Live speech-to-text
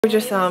We're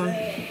just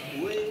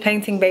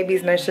painting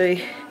baby's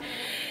nursery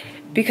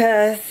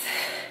because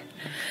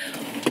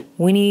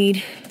we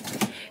need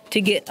to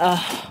get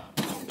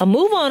a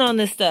move on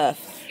this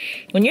stuff.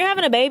 When you're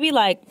having a baby,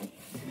 like,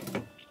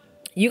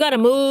 you gotta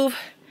move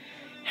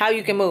how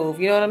you can move,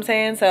 you know what I'm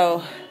saying?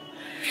 So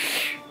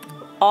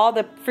all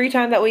the free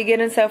time that we get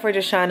and stuff, we're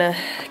just trying to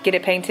get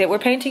it painted. We're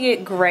painting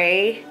it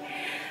gray,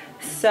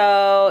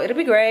 so it'll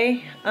be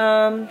gray.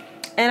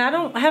 And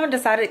I haven't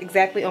decided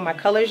exactly on my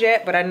colors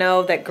yet, but I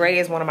know that gray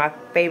is one of my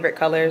favorite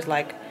colors.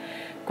 Like,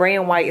 gray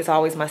and white is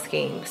always my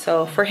scheme.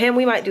 So for him,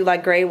 we might do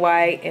like gray,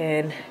 white,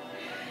 and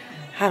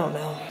I don't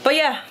know. But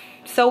yeah,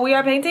 so we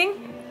are painting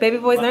baby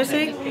boy's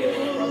nursery,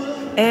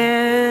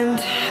 and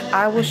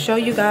I will show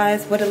you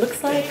guys what it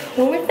looks like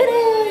when we're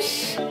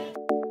finished.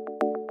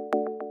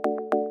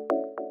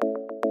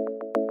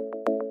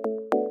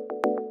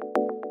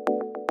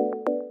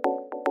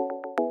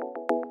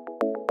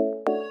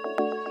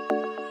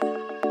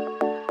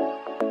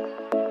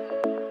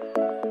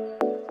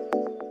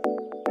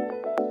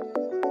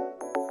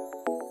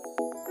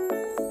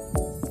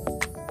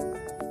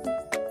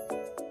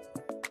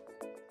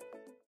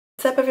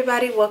 What's up,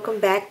 everybody? Welcome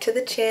back to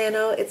the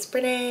channel. It's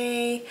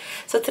itsBRENNAE.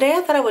 So today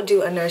I thought I would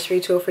do a nursery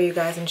tour for you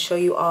guys and show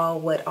you all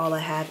what I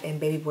have in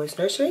baby boy's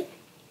nursery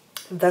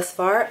thus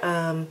far,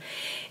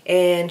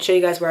 and show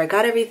you guys where I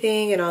got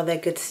everything and all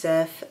that good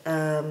stuff.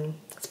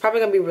 It's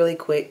probably gonna be really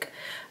quick.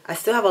 I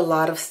still have a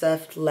lot of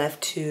stuff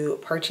left to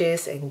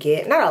purchase and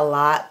get. Not a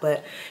lot,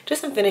 but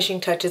just some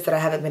finishing touches that I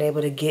haven't been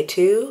able to get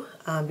to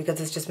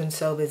because it's just been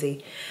so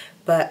busy.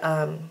 But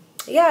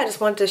yeah, I just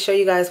wanted to show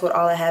you guys what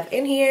all I have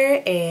in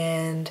here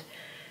and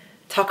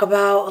talk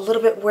about a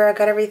little bit where I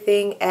got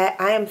everything at.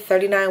 I am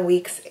 39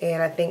 weeks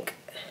and I think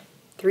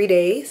 3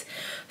 days,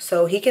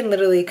 so he can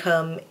literally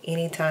come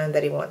anytime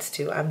that he wants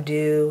to. I'm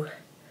due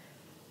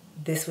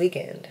this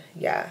weekend,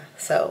 yeah,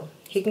 so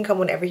he can come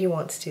whenever he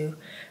wants to.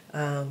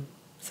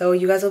 So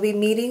you guys will be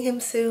meeting him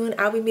soon.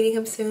 I'll be meeting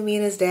him soon, me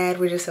and his dad.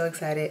 We're just so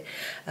excited.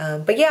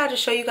 But yeah, I'll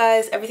just show you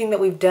guys everything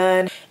that we've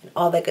done and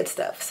all that good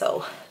stuff.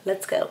 So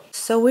let's go.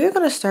 So we're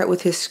gonna start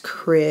with his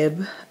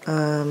crib.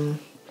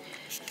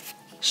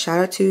 Shout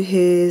out to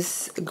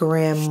his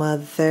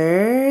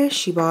grandmother.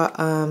 She bought,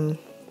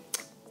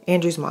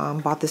 Andrew's mom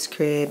bought this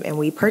crib, and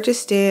we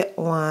purchased it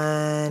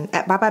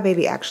at Bye Bye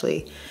Baby,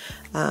 actually.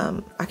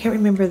 I can't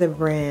remember the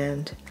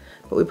brand,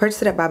 but we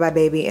purchased it at Bye Bye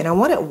Baby, and I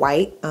want it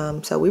white,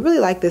 so we really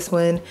like this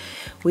one.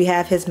 We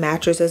have his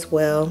mattress as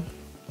well,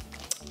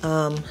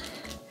 and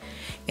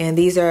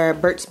these are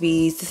Burt's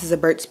Bees. This is a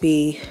Burt's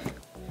Bee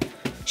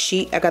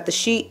sheet. I got the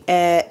sheet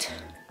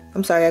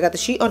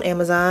on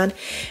Amazon,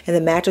 and the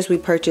mattress we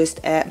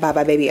purchased at Bye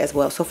Bye Baby as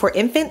well. So for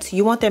infants,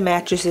 you want their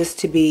mattresses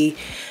to be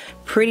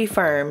pretty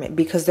firm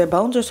because their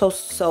bones are so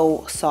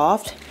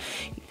soft.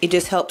 It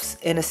just helps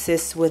and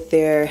assists with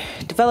their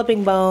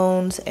developing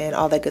bones and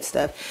all that good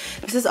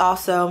stuff. This is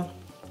also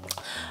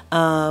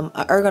an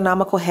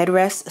ergonomical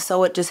headrest,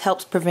 so it just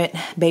helps prevent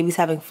babies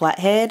having flat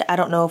head. I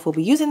don't know if we'll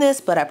be using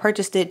this, but I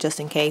purchased it just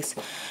in case,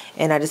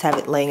 and I just have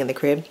it laying in the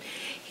crib.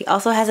 He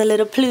also has a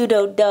little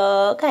Pluto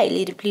dog. Hi,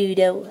 little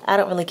Pluto. I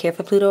don't really care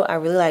for Pluto. I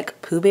really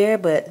like Pooh Bear,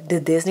 but the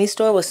Disney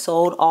store was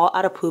sold all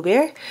out of Pooh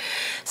Bear.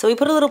 So we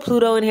put a little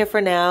Pluto in here for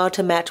now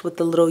to match with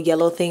the little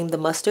yellow theme, the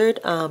mustard.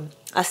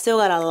 I still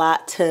got a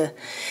lot to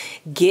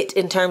get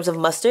in terms of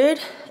mustard,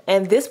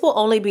 and this will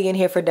only be in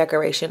here for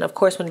decoration. Of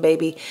course, when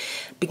baby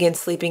begins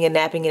sleeping and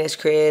napping in his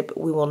crib,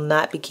 we will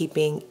not be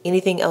keeping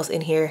anything else in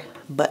here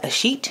but a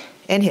sheet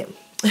and him.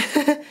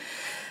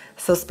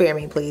 So spare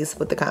me, please,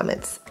 with the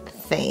comments.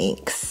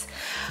 Thanks.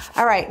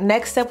 All right,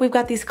 next up, we've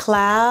got these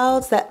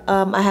clouds that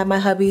I had my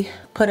hubby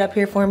put up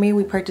here for me.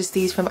 We purchased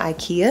these from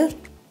Ikea.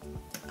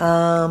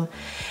 And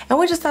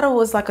we just thought it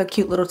was like a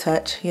cute little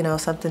touch, you know,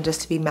 something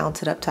just to be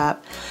mounted up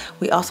top.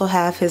 We also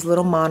have his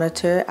little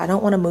monitor. I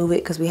don't want to move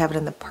it because we have it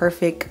in the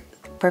perfect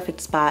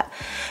spot,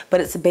 but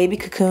it's a baby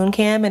cocoon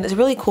cam, and it's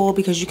really cool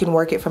because you can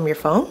work it from your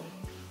phone.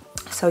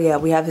 So yeah,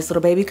 we have this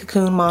little baby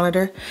cocoon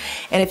monitor,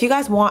 and if you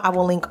guys want, I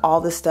will link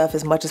all this stuff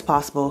as much as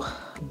possible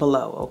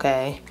below,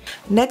 okay?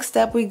 Next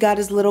up, we got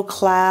his little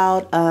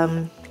cloud,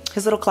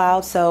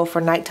 so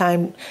for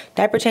nighttime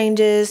diaper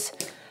changes,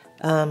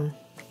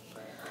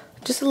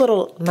 just a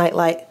little night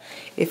light.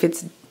 If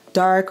it's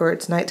dark or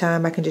it's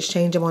nighttime, I can just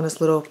change him on this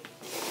little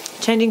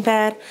changing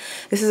pad.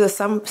 This is a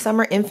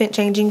summer infant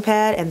changing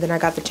pad, and then I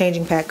got the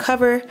changing pad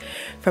cover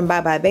from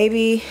Bye Bye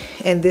Baby,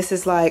 and this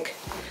is like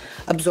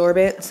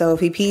absorbent, so if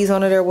he pees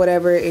on it or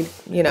whatever,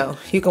 you know,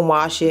 you can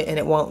wash it and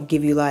it won't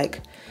give you like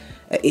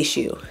an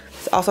issue.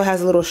 It also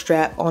has a little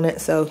strap on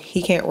it, so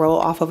he can't roll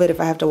off of it if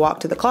I have to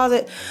walk to the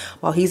closet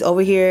while he's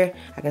over here.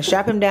 I can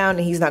strap him down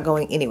and he's not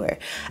going anywhere.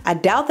 I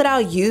doubt that I'll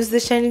use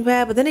this changing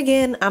pad, but then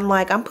again,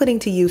 I'm putting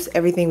to use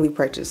everything we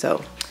purchased,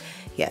 so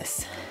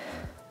yes.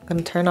 I'm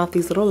gonna turn off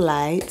these little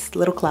lights,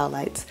 little cloud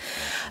lights.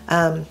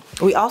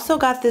 We also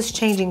got this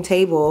changing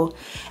table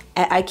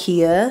at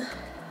Ikea.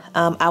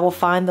 I will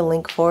find the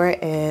link for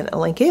it and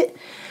link it.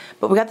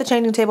 But we got the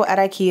changing table at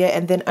Ikea,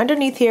 and then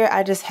underneath here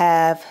I just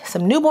have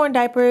some newborn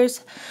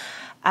diapers.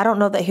 I don't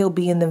know that he'll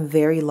be in them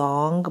very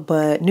long,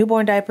 but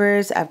newborn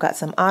diapers, I've got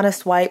some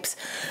Honest wipes.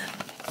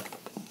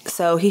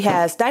 So he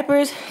has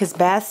diapers, his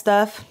bath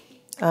stuff.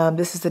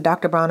 This is the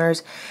Dr.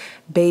 Bronner's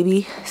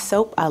baby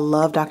soap. I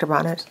love Dr.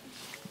 Bronner's.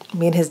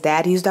 Me and his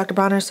dad use Dr.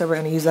 Bronner's, so we're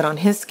going to use that on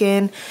his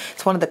skin.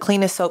 It's one of the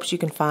cleanest soaps you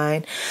can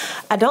find.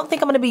 I don't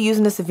think I'm going to be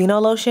using the Aveeno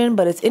lotion,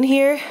 but it's in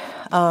here.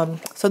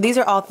 So these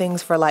are all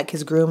things for like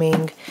his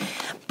grooming,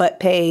 butt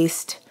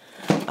paste,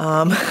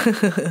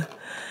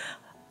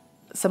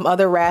 some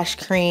other rash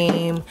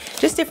cream,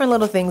 just different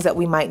little things that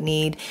we might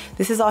need.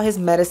 This is all his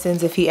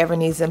medicines if he ever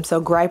needs them.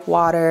 So gripe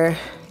water,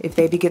 if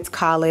baby gets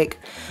colic,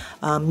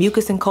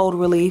 mucus and cold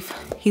relief.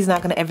 He's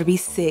not gonna ever be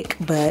sick,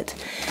 but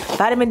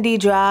vitamin D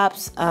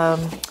drops.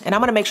 And I'm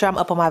gonna make sure I'm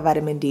up on my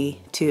vitamin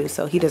D too,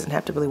 so he doesn't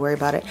have to really worry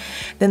about it.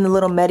 Then the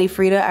little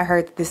Medifrida, I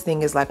heard that this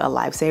thing is like a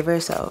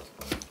lifesaver, so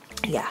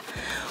yeah.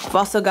 We've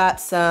also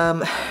got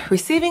some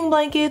receiving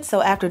blankets,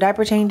 so after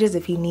diaper changes,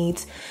 if he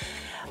needs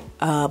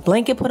a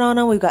blanket put on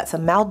him, we've got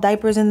some mouth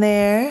diapers in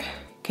there in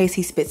case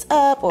he spits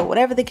up or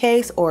whatever the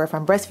case, or if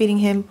I'm breastfeeding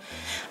him,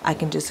 I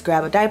can just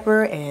grab a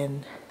diaper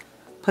and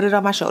put it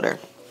on my shoulder.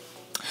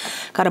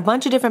 Got a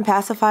bunch of different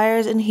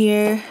pacifiers in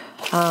here.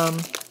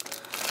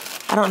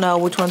 I don't know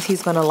which ones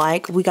he's gonna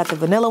like. We got the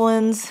vanilla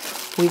ones,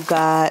 we've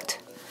got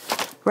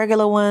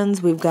regular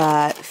ones, we've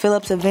got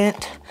Philips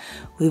Event,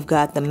 we've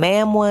got the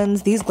MAM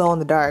ones. These glow in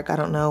the dark. I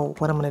don't know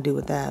what I'm gonna do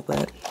with that,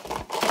 but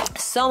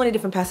so many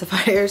different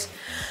pacifiers.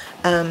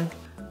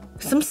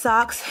 Some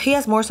socks. He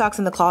has more socks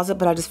in the closet,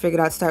 but I just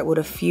figured I'd start with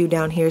a few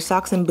down here.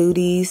 Socks and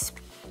booties.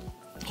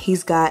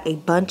 He's got a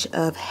bunch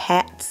of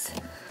hats.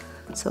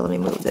 So let me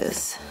move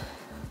this.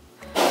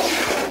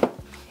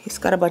 He's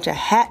got a bunch of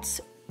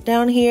hats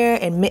down here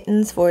and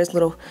mittens for his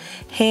little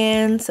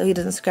hands so he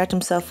doesn't scratch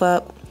himself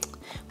up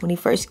when he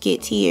first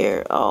gets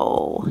here.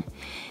 Oh,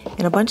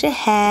 and a bunch of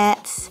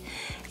hats.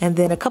 And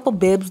then a couple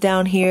bibs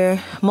down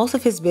here. Most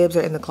of his bibs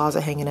are in the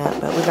closet hanging up,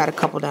 but we've got a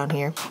couple down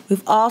here.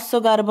 We've also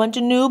got a bunch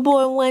of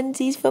newborn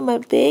onesies for my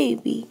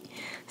baby.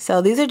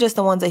 So these are just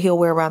the ones that he'll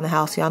wear around the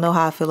house. Y'all know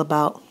how I feel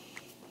about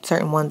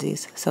certain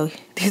onesies. So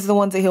these are the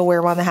ones that he'll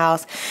wear around the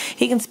house.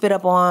 He can spit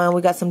up on.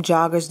 We got some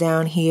joggers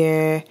down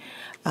here.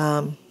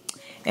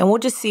 And we'll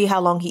just see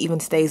how long he even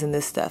stays in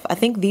this stuff. I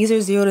think these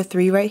are 0 to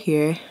 3 right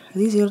here. Are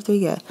these 0 to 3?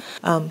 Yeah.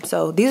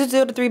 So these are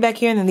 0 to 3 back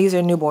here, and then these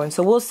are newborns.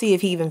 So we'll see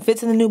if he even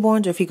fits in the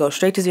newborns or if he goes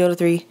straight to 0 to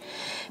 3.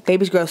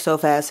 Babies grow so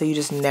fast, so you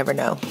just never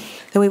know.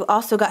 Then we've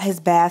also got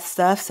his bath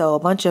stuff. So a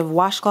bunch of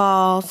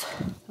washcloths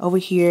over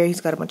here.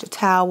 He's got a bunch of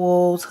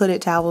towels,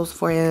 hooded towels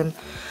for him.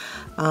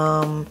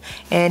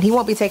 And he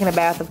won't be taking a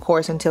bath, of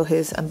course, until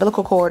his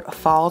umbilical cord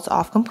falls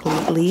off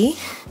completely.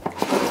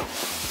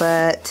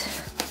 But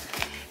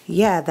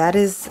yeah, that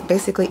is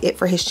basically it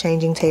for his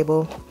changing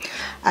table.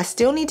 I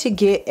still need to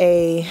get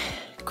a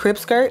crib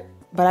skirt,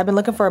 but I've been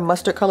looking for a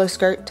mustard color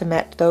skirt to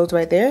match those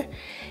right there,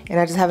 and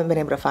I just haven't been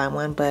able to find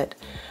one, but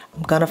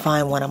I'm gonna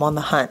find one. I'm on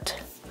the hunt.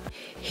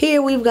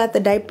 Here we've got the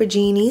diaper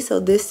genie. So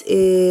this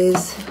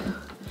is,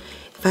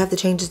 if I have to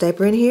change his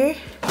diaper in here,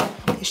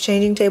 his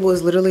changing table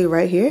is literally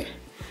right here.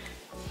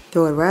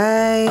 Throw it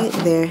right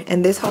there,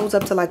 and this holds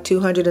up to like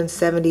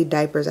 270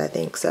 diapers, I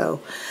think,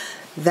 so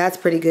that's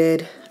pretty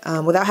good.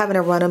 Without having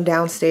to run them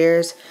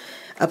downstairs,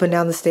 up and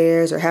down the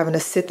stairs, or having to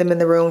sit them in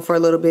the room for a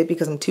little bit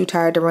because I'm too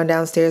tired to run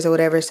downstairs or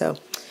whatever. So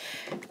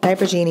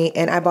diaper genie,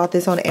 and I bought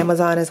this on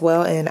Amazon as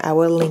well, and I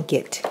will link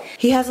it.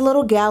 He has a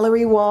little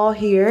gallery wall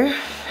here,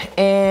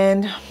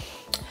 and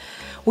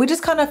we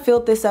just kind of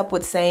filled this up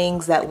with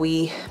sayings that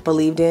we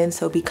believed in.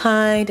 So be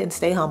kind and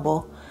stay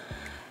humble.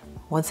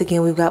 Once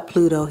again, we've got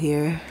Pluto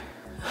here.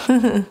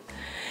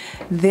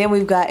 Then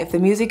we've got, if the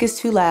music is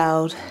too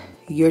loud,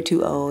 you're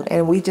too old.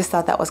 And we just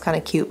thought that was kind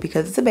of cute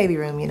because it's a baby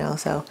room, you know,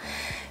 so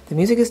if the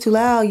music is too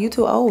loud, you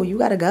too old, you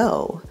gotta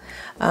go.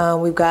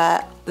 We've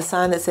got the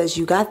sign that says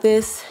you got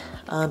this,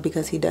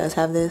 because he does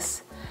have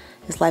this.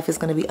 His life is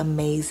gonna be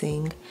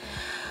amazing.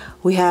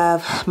 We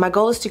have, my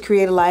goal is to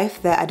create a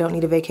life that I don't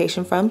need a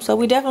vacation from. So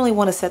we definitely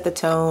want to set the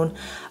tone,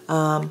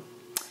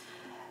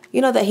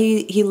 you know, that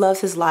he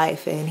loves his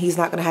life and he's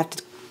not gonna have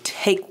to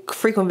take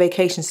frequent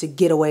vacations to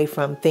get away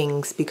from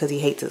things because he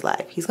hates his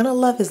life. He's gonna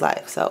love his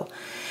life. So,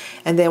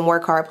 and then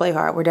work hard, play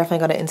hard. We're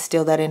definitely gonna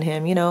instill that in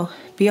him, you know,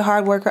 be a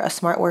hard worker, a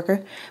smart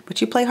worker, but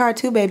you play hard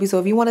too, baby. So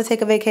if you want to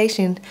take a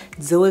vacation,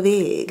 do it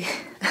big.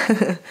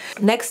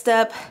 Next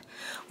up,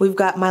 we've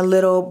got my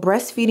little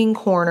breastfeeding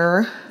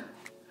corner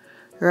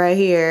right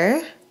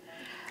here.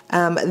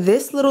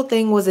 This little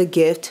thing was a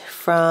gift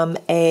from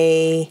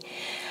a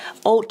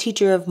old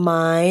teacher of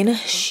mine.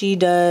 She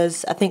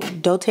does, I think,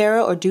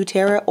 doTERRA or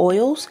doTERRA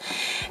oils.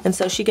 And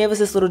so she gave us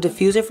this little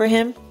diffuser for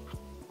him.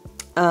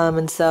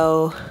 And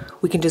so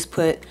we can just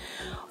put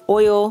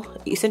oil,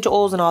 essential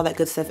oils and all that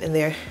good stuff in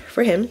there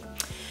for him.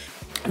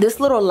 This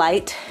little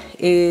light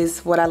is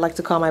what I like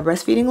to call my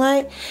breastfeeding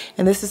light.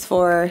 And this is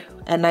for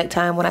at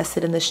nighttime when I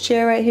sit in this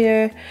chair right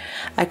here.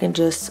 I can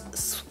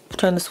just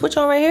turn the switch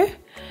on right here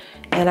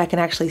and I can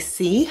actually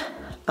see.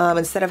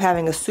 Instead of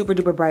having a super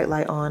duper bright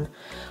light on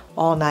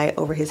all night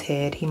over his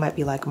head, he might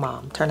be like,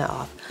 Mom, turn that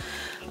off.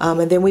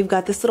 And then we've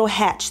got this little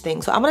hatch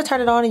thing. So I'm gonna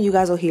turn it on and you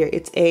guys will hear.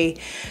 It's a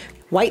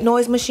white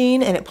noise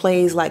machine and it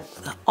plays like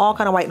all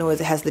kind of white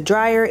noise. It has the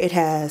dryer, it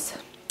has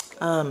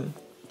the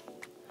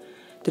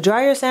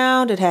dryer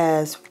sound, it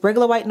has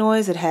regular white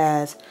noise, it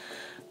has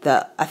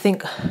the, I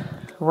think,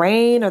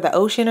 rain or the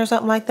ocean or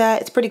something like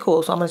that. It's pretty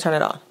cool, so I'm gonna turn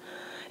it on.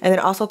 And then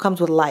it also comes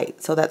with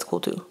light, so that's cool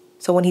too.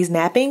 So when he's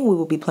napping, we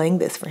will be playing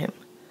this for him.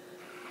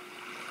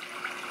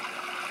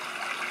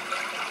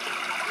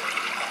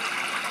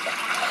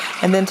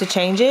 And then to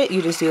change it,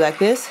 you just do like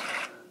this.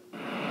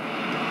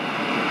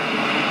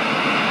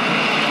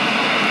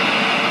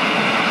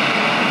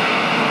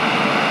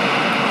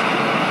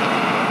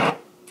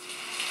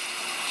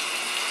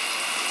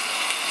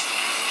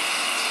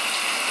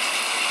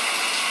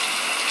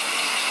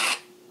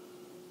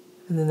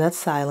 And then that's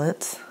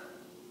silence.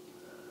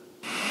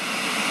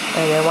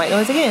 And then white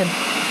noise again.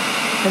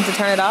 And to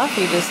turn it off,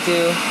 you just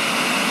do,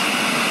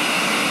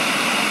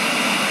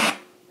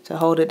 to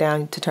hold it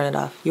down to turn it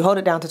off. You hold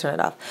it down to turn it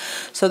off.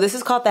 So this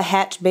is called the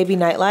Hatch Baby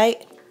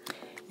Nightlight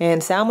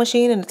and sound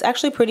machine, and it's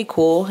actually pretty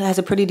cool. It has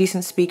a pretty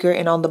decent speaker,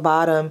 and on the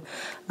bottom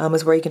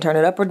is where you can turn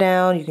it up or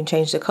down. You can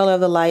change the color of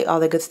the light, all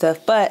that good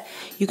stuff. But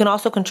you can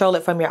also control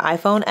it from your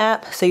iPhone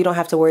app, so you don't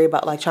have to worry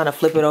about like trying to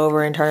flip it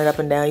over and turn it up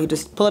and down. You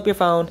just pull up your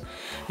phone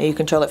and you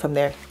control it from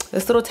there.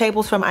 This little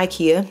table's from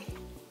Ikea.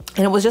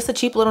 And it was just a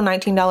cheap little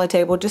 $19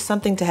 table, just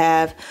something to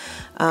have.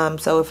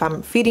 So if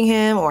I'm feeding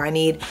him, or I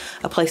need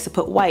a place to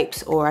put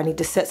wipes, or I need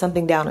to set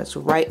something down, it's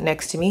right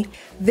next to me.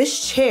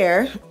 This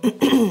chair,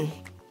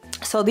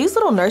 so these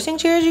little nursing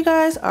chairs, you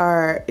guys,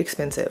 are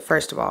expensive,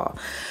 first of all.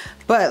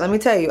 But let me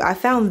tell you, I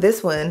found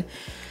this one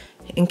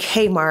in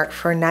Kmart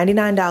for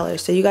 $99.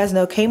 So you guys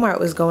know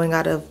Kmart was going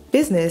out of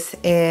business,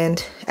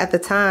 and at the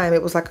time,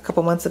 it was like a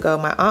couple months ago,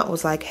 my aunt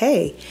was like,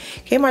 hey,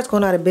 Kmart's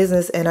going out of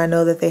business, and I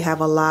know that they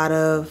have a lot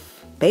of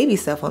baby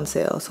stuff on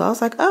sale. So I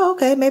was like, oh,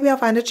 okay, maybe I'll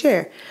find a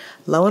chair.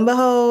 Lo and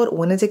behold,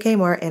 went into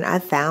Kmart and I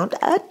found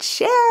a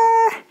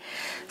chair.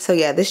 So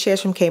yeah, this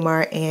chair's from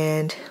Kmart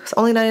and it's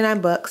only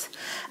 99 bucks.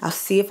 I'll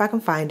see if I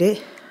can find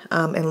it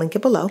and link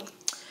it below.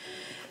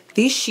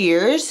 These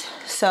shears,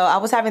 so I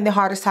was having the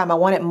hardest time. I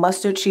wanted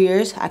mustard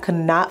shears. I could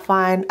not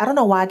find, I don't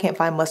know why I can't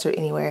find mustard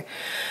anywhere,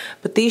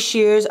 but these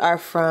shears are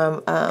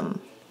from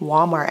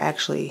Walmart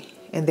actually.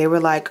 And they were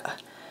like,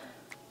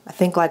 I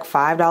think like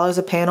 $5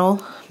 a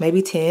panel,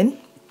 maybe 10.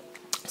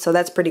 So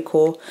that's pretty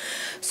cool.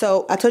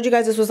 So I told you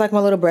guys this was like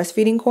my little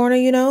breastfeeding corner,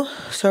 you know.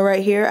 So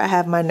right here I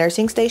have my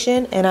nursing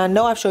station, and I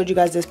know I've showed you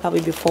guys this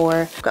probably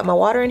before. Got my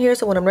water in here,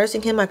 so when I'm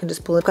nursing him I can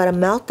just pull it. Got a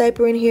mouth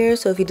diaper in here,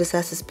 so if he just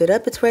has to spit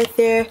up, it's right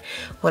there.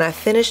 When I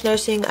finish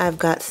nursing, I've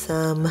got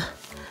some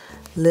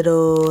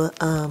little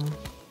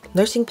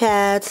nursing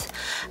pads.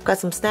 I've got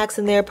some snacks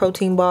in there,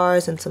 protein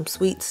bars and some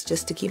sweets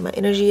just to keep my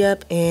energy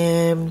up,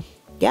 and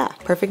yeah,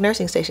 perfect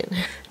nursing station.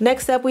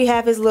 Next up we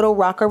have his little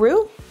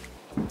rockaroo.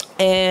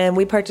 And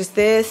we purchased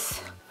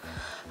this,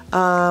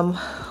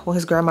 well,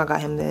 his grandma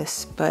got him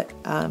this, but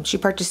she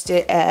purchased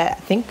it at, I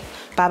think,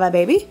 buybuy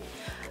BABY.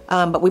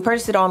 But we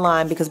purchased it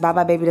online because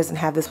buybuy BABY doesn't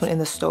have this one in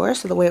the store.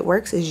 So the way it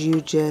works is you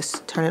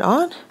just turn it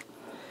on.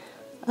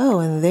 Oh,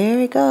 and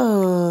there it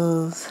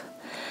goes.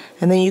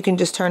 And then you can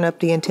just turn up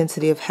the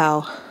intensity of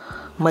how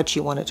much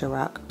you want it to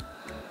rock.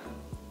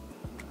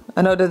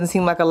 I know it doesn't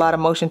seem like a lot of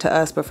motion to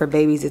us, but for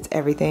babies, it's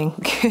everything.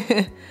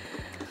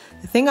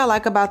 The thing I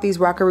like about these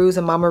rockaroos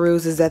and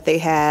mamaroos is that they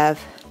have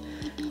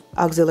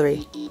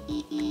auxiliary.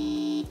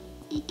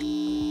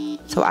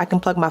 So I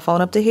can plug my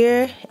phone up to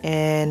here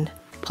and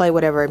play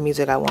whatever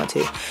music I want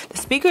to. The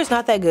speaker's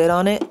not that good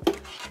on it,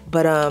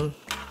 but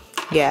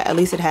yeah, at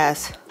least it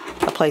has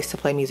a place to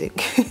play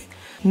music.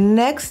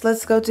 Next,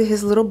 let's go to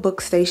his little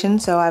book station.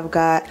 So I've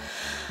got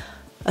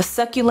a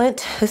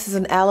succulent. This is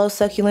an aloe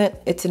succulent.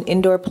 It's an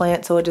indoor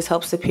plant, so it just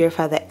helps to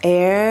purify the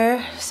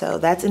air. So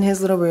that's in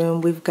his little room.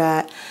 We've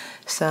got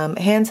some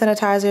hand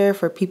sanitizer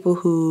for people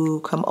who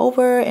come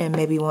over and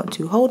maybe want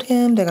to hold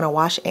him. They're gonna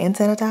wash and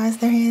sanitize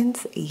their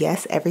hands.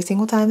 Yes, every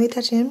single time they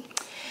touch him.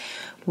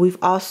 We've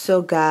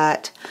also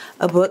got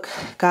a book,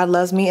 God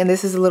Loves Me, and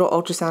this is a little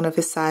ultrasound of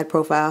his side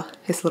profile,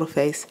 his little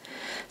face.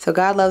 So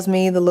God Loves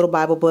Me, the little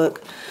Bible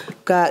book.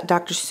 We've got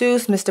Dr.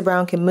 Seuss, Mr.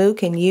 Brown Can Moo,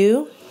 Can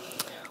You?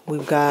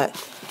 We've got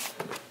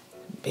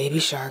Baby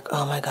Shark.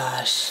 Oh my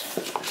gosh.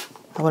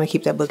 I want to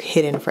keep that book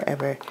hidden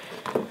forever.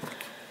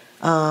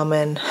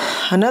 And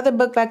another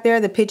book back there,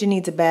 The Pigeon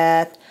Needs a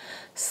Bath,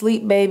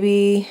 Sleep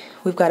Baby.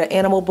 We've got an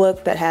animal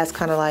book that has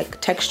kind of like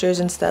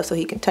textures and stuff so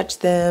he can touch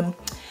them.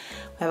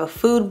 We have a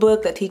food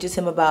book that teaches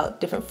him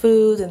about different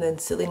foods, and then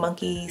silly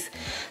monkeys.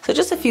 So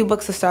just a few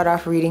books to start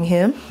off reading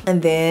him.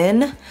 And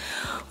then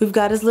we've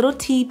got his little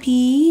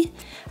teepee.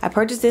 I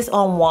purchased this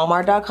on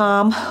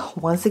Walmart.com.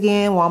 Once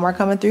again, Walmart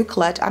coming through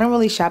clutch. I don't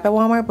really shop at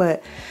Walmart,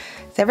 but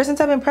ever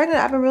since I've been pregnant,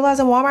 I've been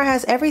realizing Walmart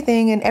has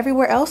everything and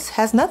everywhere else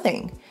has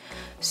nothing.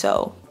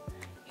 So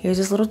here's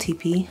his little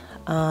teepee.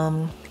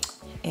 And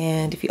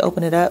if you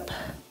open it up,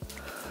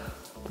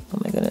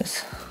 oh my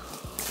goodness,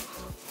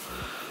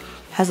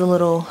 has a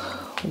little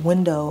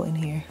window in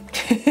here.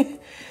 I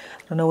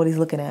don't know what he's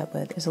looking at,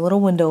 but there's a little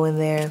window in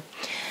there.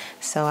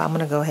 So I'm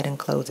gonna go ahead and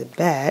close it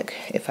back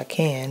if I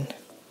can.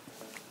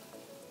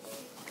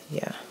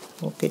 Yeah,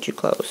 we'll get you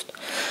closed.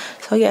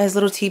 So yeah, his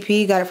little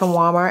TP, got it from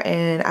Walmart,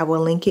 and I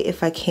will link it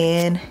if I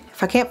can.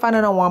 If I can't find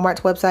it on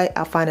Walmart's website,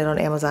 I'll find it on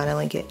Amazon and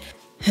link it.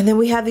 And then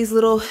we have these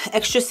little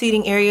extra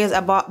seating areas.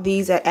 I bought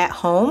these at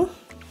Home.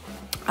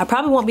 I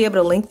probably won't be able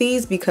to link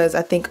these because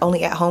I think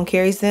only At Home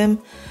carries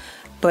them.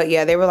 But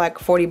yeah, they were like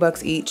 40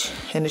 bucks each,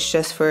 and it's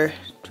just for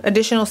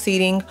additional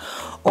seating,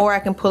 or I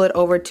can pull it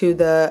over to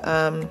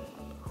the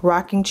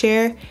rocking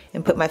chair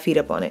and put my feet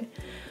up on it.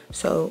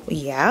 So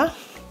yeah.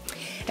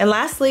 And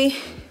lastly,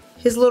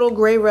 his little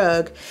gray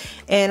rug.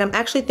 And I'm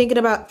actually thinking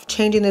about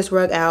changing this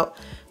rug out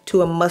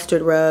to a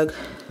mustard rug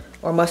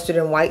or mustard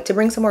and white to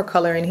bring some more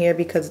color in here,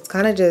 because it's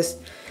kind of just,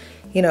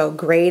 you know,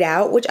 grayed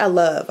out, which I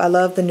love. I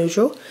love the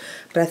neutral,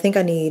 but I think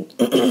I need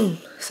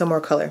some more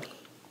color.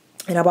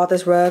 And I bought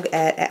this rug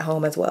at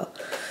Home as well.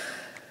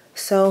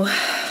 So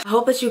I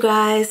hope that you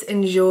guys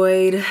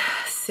enjoyed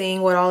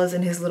seeing what all is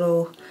in his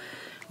little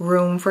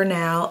room for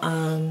now.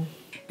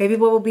 Baby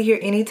boy will be here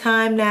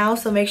anytime now,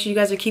 so make sure you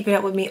guys are keeping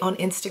up with me on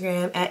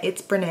Instagram at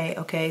itsBRENNAE,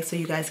 okay? So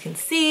you guys can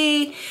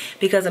see,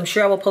 because I'm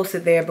sure I will post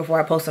it there before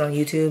I post it on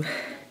YouTube,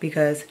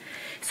 because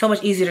it's so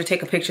much easier to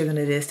take a picture than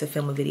it is to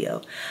film a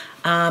video.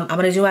 I'm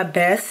gonna do my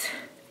best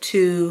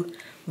to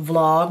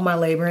vlog my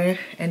labor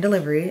and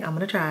delivery. I'm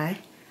gonna try.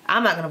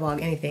 I'm not gonna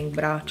vlog anything,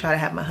 but I'll try to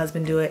have my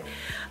husband do it.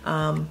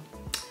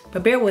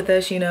 But bear with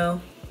us, you know.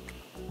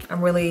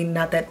 I'm really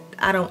not that,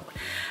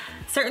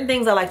 certain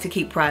things I like to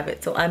keep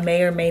private, so I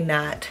may or may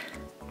not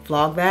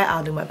vlog that.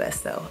 I'll do my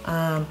best though.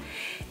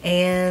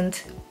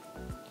 And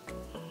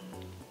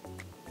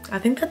I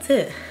think that's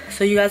it.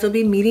 So you guys will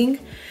be meeting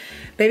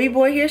baby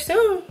boy here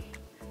soon.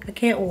 I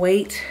can't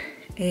wait,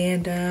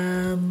 and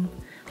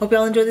hope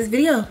y'all enjoy this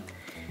video.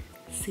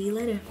 See you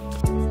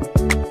later.